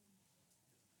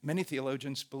 Many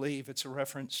theologians believe it's a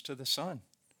reference to the Son,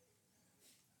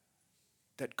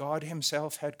 that God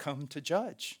himself had come to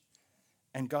judge.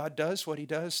 And God does what he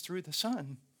does through the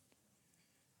Son.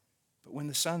 But when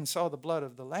the Son saw the blood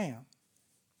of the Lamb,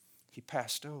 he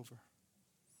passed over.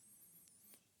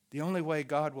 The only way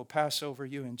God will pass over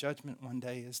you in judgment one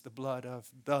day is the blood of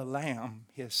the Lamb,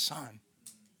 his Son.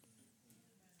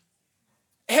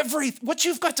 What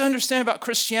you've got to understand about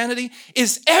Christianity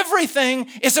is everything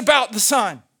is about the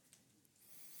Son.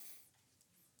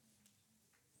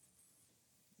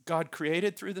 God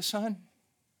created through the Son.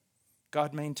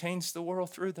 God maintains the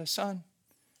world through the Son.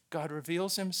 God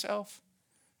reveals himself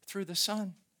through the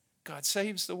Son. God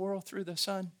saves the world through the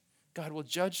Son. God will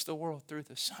judge the world through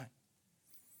the Son.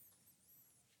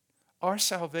 Our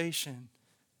salvation,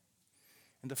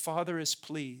 and the Father is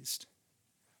pleased,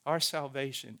 our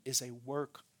salvation is a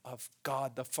work of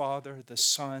God the Father, the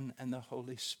Son, and the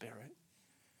Holy Spirit.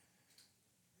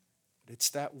 It's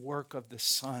that work of the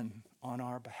Son on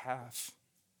our behalf.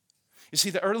 You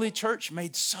see, the early church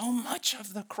made so much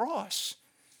of the cross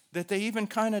that they even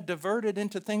kind of diverted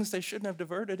into things they shouldn't have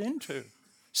diverted into.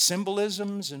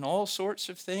 Symbolisms and all sorts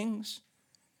of things.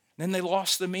 Then they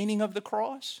lost the meaning of the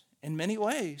cross in many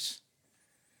ways.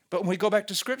 But when we go back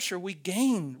to Scripture, we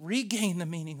regain the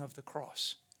meaning of the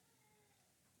cross.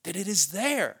 That it is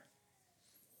there.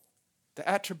 The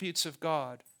attributes of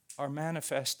God are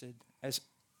manifested as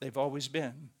they've always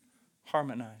been,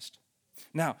 harmonized.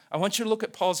 Now, I want you to look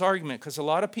at Paul's argument, because a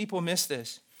lot of people miss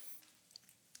this.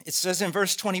 It says in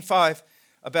verse 25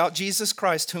 about Jesus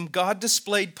Christ, whom God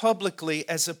displayed publicly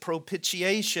as a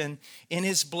propitiation in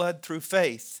his blood through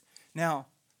faith. Now,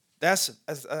 that's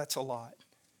a lot.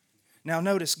 Now,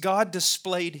 notice, God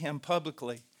displayed him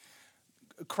publicly.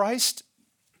 Christ,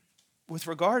 with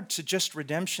regard to just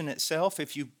redemption itself,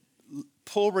 if you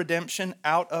pull redemption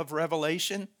out of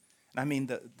Revelation, I mean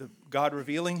the God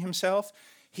revealing himself,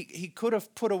 he could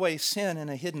have put away sin in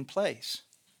a hidden place.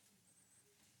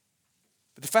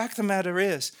 But the fact of the matter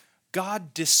is,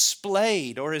 God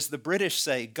displayed, or as the British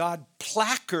say, God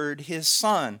placarded his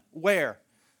Son. Where?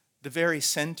 The very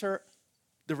center,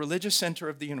 the religious center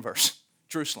of the universe,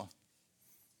 Jerusalem.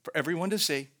 For everyone to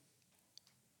see,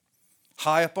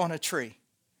 high up on a tree.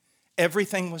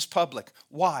 Everything was public.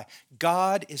 Why?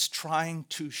 God is trying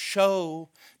to show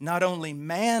not only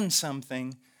man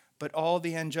something, but all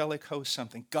the angelic host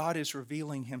something. God is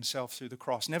revealing himself through the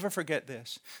cross. Never forget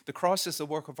this. The cross is the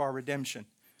work of our redemption.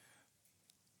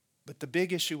 But the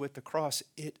big issue with the cross,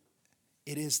 it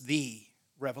is the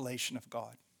revelation of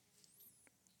God.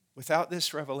 Without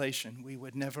this revelation, we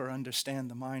would never understand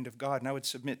the mind of God. And I would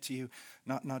submit to you,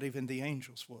 not even the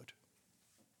angels would,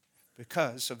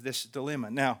 because of this dilemma.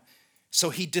 Now,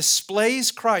 so he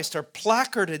displays Christ, or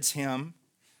placards him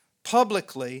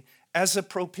publicly as a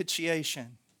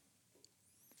propitiation.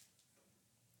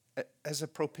 As a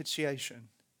propitiation.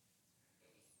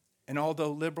 And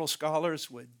although liberal scholars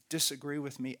would disagree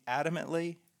with me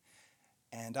adamantly,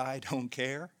 and I don't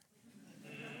care,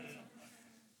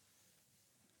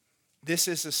 this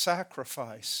is a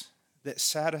sacrifice that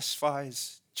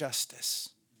satisfies justice,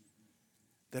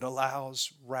 that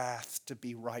allows wrath to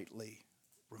be rightly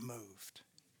removed.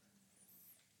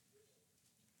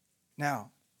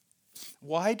 Now,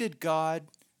 why did God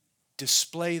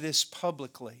display this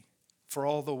publicly for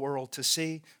all the world to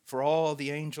see, for all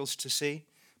the angels to see?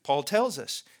 Paul tells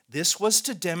us this was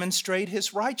to demonstrate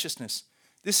his righteousness.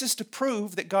 This is to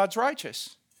prove that God's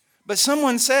righteous. But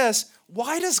someone says,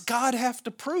 why does God have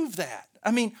to prove that?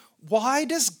 I mean, why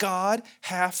does God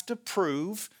have to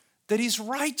prove that he's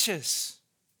righteous?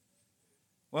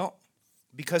 Well,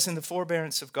 because in the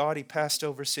forbearance of God, he passed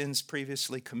over sins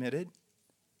previously committed.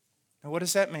 Now, what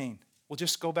does that mean? We'll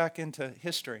just go back into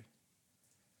history.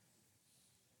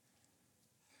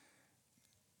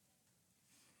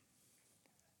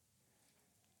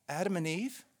 Adam and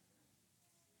Eve,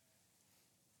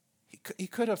 he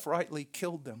could have rightly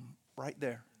killed them right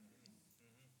there.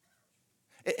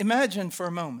 Imagine for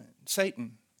a moment,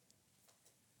 Satan.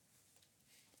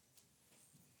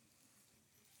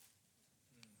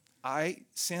 I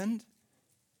sinned,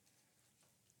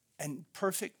 and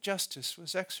perfect justice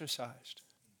was exercised.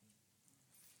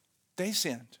 They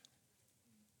sinned.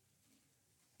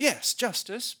 Yes,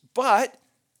 justice, but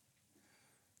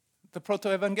the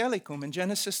proto-evangelicum in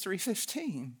Genesis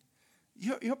 3:15,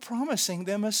 you're promising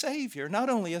them a Savior. Not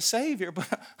only a Savior,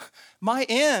 but my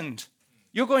end.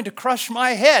 You're going to crush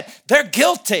my head. They're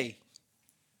guilty.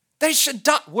 They should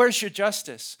die. Where's your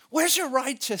justice? Where's your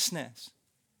righteousness?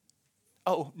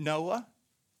 Oh, Noah?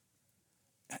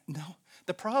 No.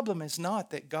 The problem is not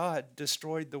that God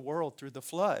destroyed the world through the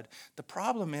flood. The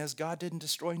problem is God didn't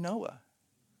destroy Noah.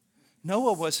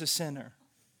 Noah was a sinner.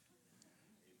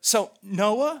 So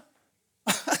Noah?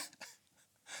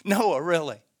 Noah,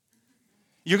 really?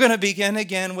 You're going to begin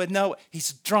again with Noah.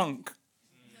 He's drunk.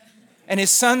 And his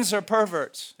sons are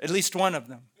perverts, at least one of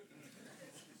them.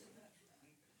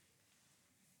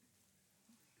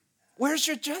 Where's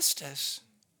your justice?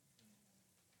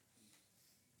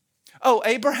 Oh,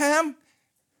 Abraham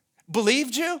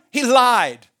believed you? He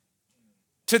lied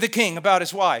to the king about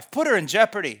his wife, put her in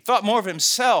jeopardy, thought more of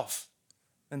himself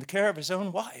than the care of his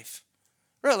own wife.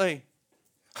 Really?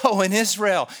 Oh, in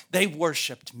Israel, they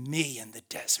worshiped me in the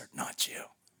desert, not you.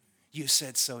 You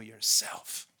said so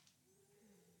yourself.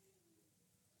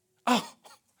 Oh,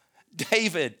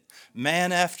 David,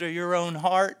 man after your own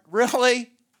heart.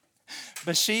 Really?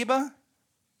 Bathsheba?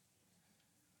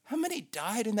 How many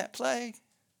died in that plague?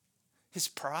 His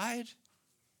pride?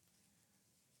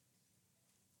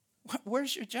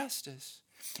 Where's your justice?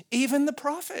 Even the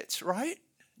prophets, right?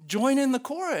 Join in the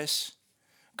chorus.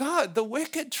 God, the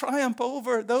wicked triumph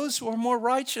over those who are more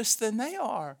righteous than they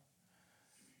are.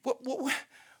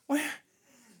 Where?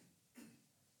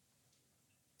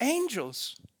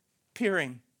 Angels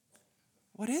peering.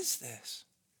 What is this?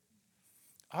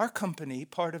 Our company,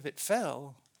 part of it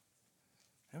fell.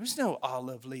 There was no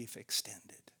olive leaf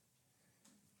extended.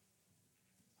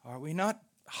 Are we not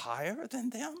higher than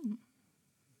them?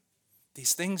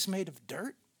 These things made of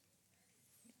dirt?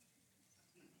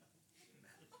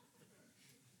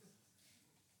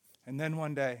 And then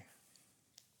one day,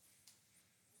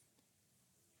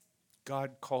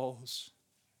 God calls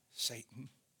Satan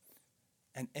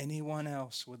and anyone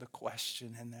else with a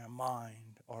question in their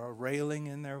mind or a railing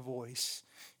in their voice.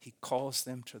 He calls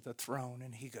them to the throne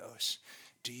and he goes,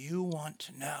 do you want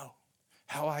to know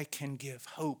how I can give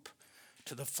hope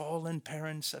to the fallen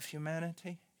parents of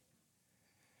humanity?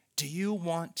 Do you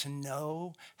want to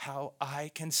know how I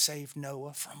can save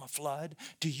Noah from a flood?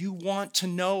 Do you want to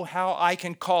know how I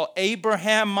can call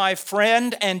Abraham my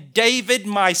friend and David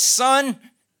my son?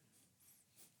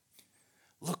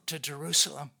 Look to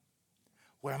Jerusalem,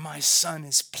 where my son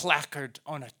is placarded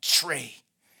on a tree,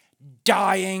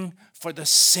 dying for the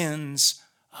sins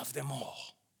of them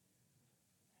all.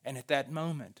 And at that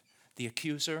moment, the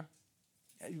accuser,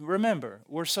 remember,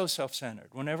 we're so self-centered.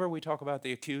 Whenever we talk about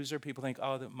the accuser, people think,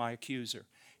 oh, my accuser.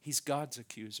 He's God's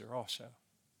accuser also.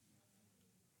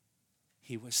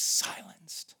 He was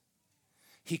silenced.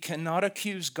 He cannot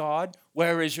accuse God.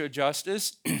 Where is your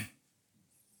justice?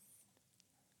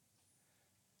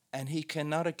 And he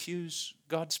cannot accuse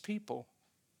God's people.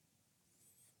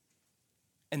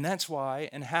 And that's why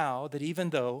and how that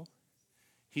even though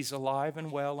he's alive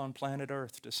and well on planet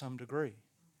Earth to some degree,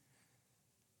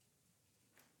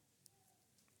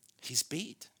 he's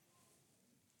beat.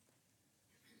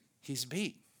 He's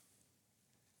beat.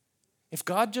 If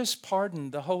God just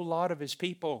pardoned the whole lot of his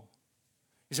people,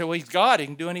 you say, well, he's God. He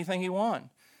can do anything he wants.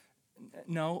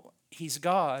 No, he's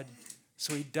God,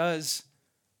 so he does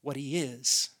what he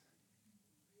is.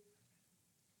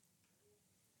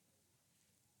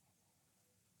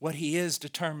 What he is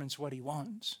determines what he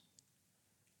wants.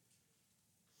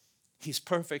 He's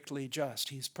perfectly just.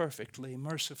 He's perfectly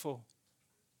merciful.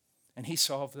 And he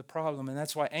solved the problem. And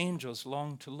that's why angels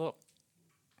long to look.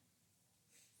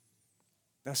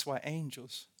 That's why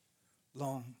angels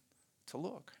long to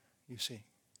look, you see.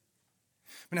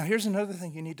 But now here's another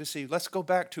thing you need to see. Let's go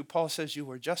back to Paul says you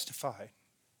were justified.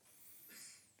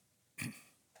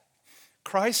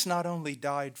 Christ not only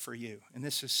died for you, and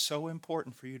this is so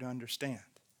important for you to understand.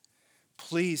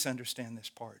 Please understand this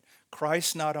part.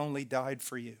 Christ not only died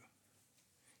for you,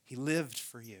 he lived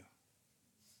for you.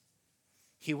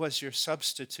 He was your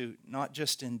substitute, not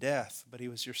just in death, but he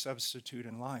was your substitute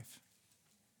in life.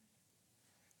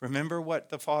 Remember what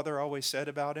the Father always said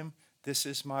about him? This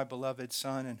is my beloved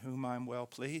Son in whom I'm well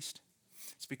pleased.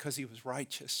 It's because he was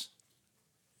righteous.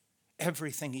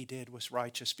 Everything he did was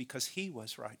righteous because he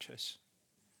was righteous.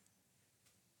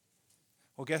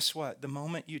 Well, guess what? The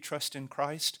moment you trust in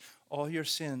Christ, all your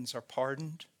sins are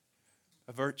pardoned,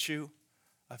 a virtue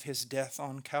of his death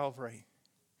on Calvary.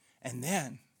 And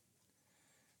then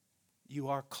you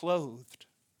are clothed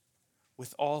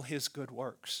with all his good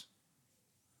works,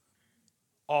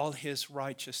 all his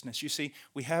righteousness. You see,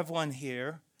 we have one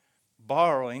here,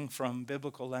 borrowing from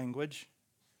biblical language.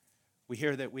 We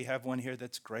hear that we have one here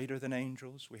that's greater than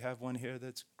angels. We have one here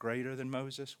that's greater than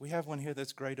Moses. We have one here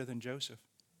that's greater than Joseph,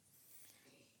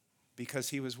 because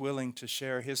he was willing to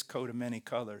share his coat of many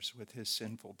colors with his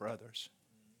sinful brothers.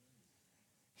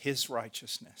 His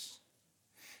righteousness.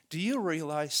 Do you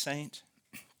realize, saint,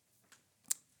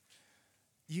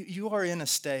 you are in the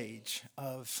stage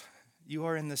of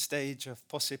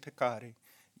posse peccare.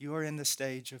 You are in the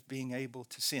stage of being able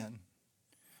to sin.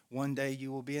 One day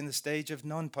you will be in the stage of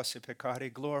non posse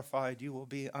peccare, glorified. You will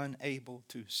be unable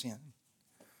to sin.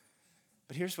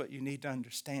 But here's what you need to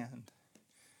understand.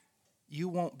 You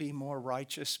won't be more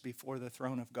righteous before the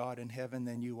throne of God in heaven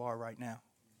than you are right now.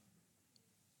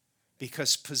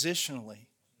 Because positionally,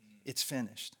 it's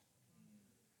finished.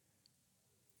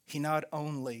 He not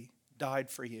only died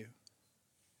for you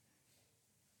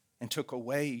and took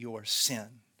away your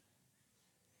sin,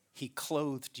 he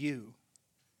clothed you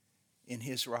in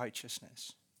his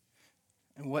righteousness.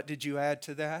 And what did you add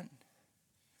to that?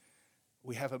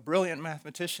 We have a brilliant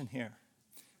mathematician here.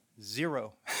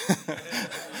 0.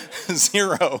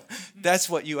 0. That's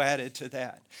what you added to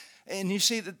that. And you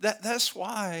see, that's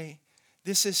why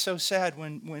this is so sad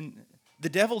when the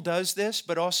devil does this,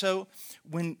 but also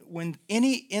when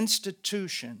any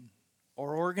institution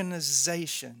or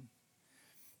organization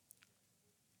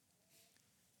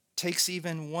takes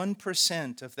even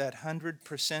 1% of that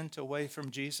 100% away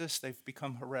from Jesus, they've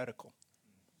become heretical.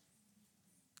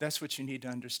 That's what you need to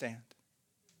understand.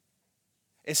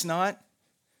 It's not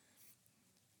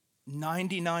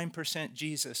 99%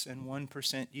 Jesus and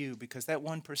 1% you, because that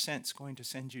 1% is going to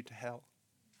send you to hell.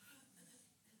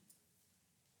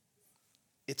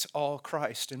 It's all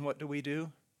Christ. And what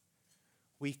do?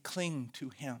 We cling to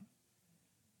him.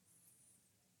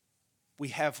 We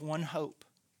have one hope,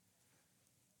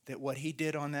 that what he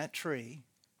did on that tree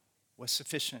was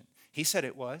sufficient. He said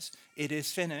it was. It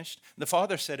is finished. The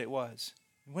Father said it was.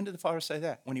 When did the Father say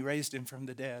that? When he raised him from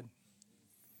the dead.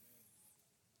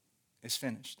 It's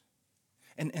finished.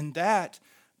 And that,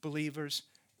 believers,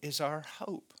 is our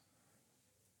hope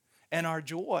and our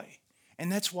joy.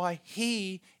 And that's why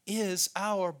he is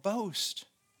our boast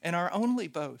and our only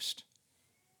boast.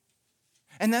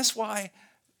 And that's why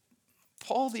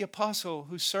Paul the Apostle,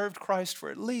 who served Christ for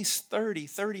at least 30,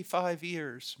 35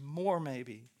 years, more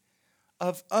maybe,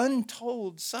 of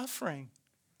untold suffering,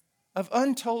 of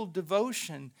untold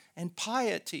devotion and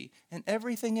piety and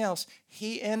everything else,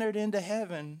 he entered into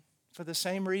heaven for the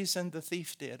same reason the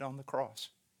thief did on the cross.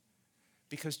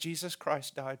 Because Jesus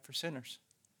Christ died for sinners.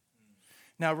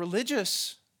 Now,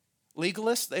 religious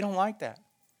legalists, they don't like that.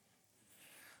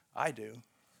 I do.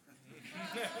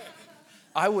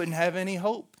 I wouldn't have any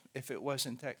hope if it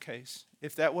wasn't that case.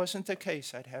 If that wasn't the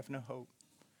case, I'd have no hope.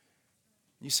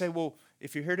 You say, well,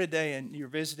 if you're here today and you're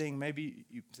visiting,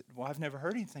 well, I've never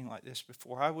heard anything like this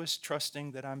before. I was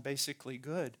trusting that I'm basically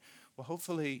good. Well,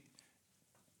 hopefully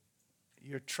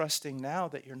you're trusting now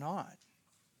that you're not.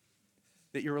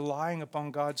 That you're relying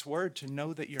upon God's word to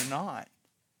know that you're not.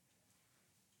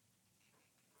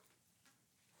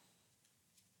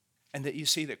 And that you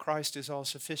see that Christ is all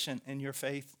sufficient and your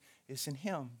faith is in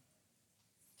Him.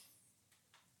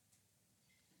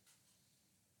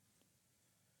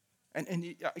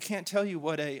 And I can't tell you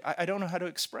I don't know how to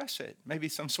express it. Maybe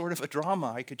some sort of a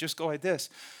drama. I could just go like this.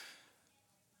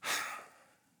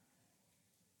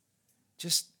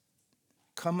 Just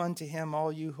come unto Him, all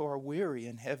you who are weary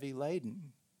and heavy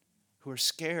laden, who are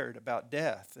scared about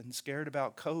death and scared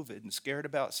about COVID and scared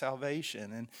about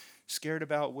salvation and scared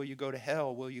about, will you go to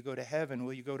hell? Will you go to heaven?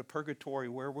 Will you go to purgatory?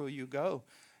 Where will you go?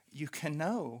 You can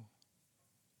know.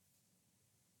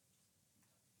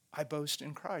 I boast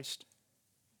in Christ.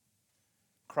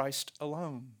 Christ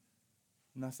alone,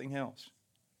 nothing else.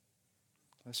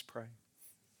 Let's pray.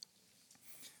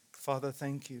 Father,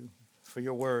 thank you for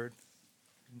your word.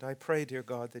 And I pray, dear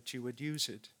God, that you would use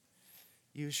it.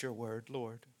 Use your word,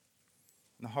 Lord,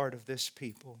 in the heart of this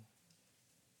people.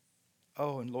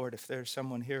 Oh, and Lord, if there's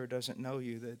someone here who doesn't know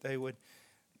you, that they would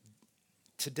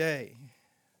today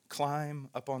climb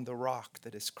upon the rock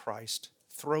that is Christ,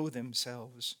 throw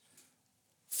themselves,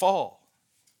 fall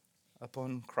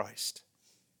upon Christ.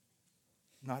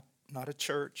 Not a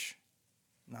church,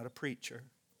 not a preacher,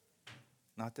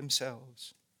 not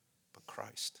themselves, but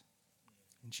Christ.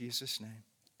 In Jesus' name,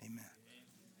 amen.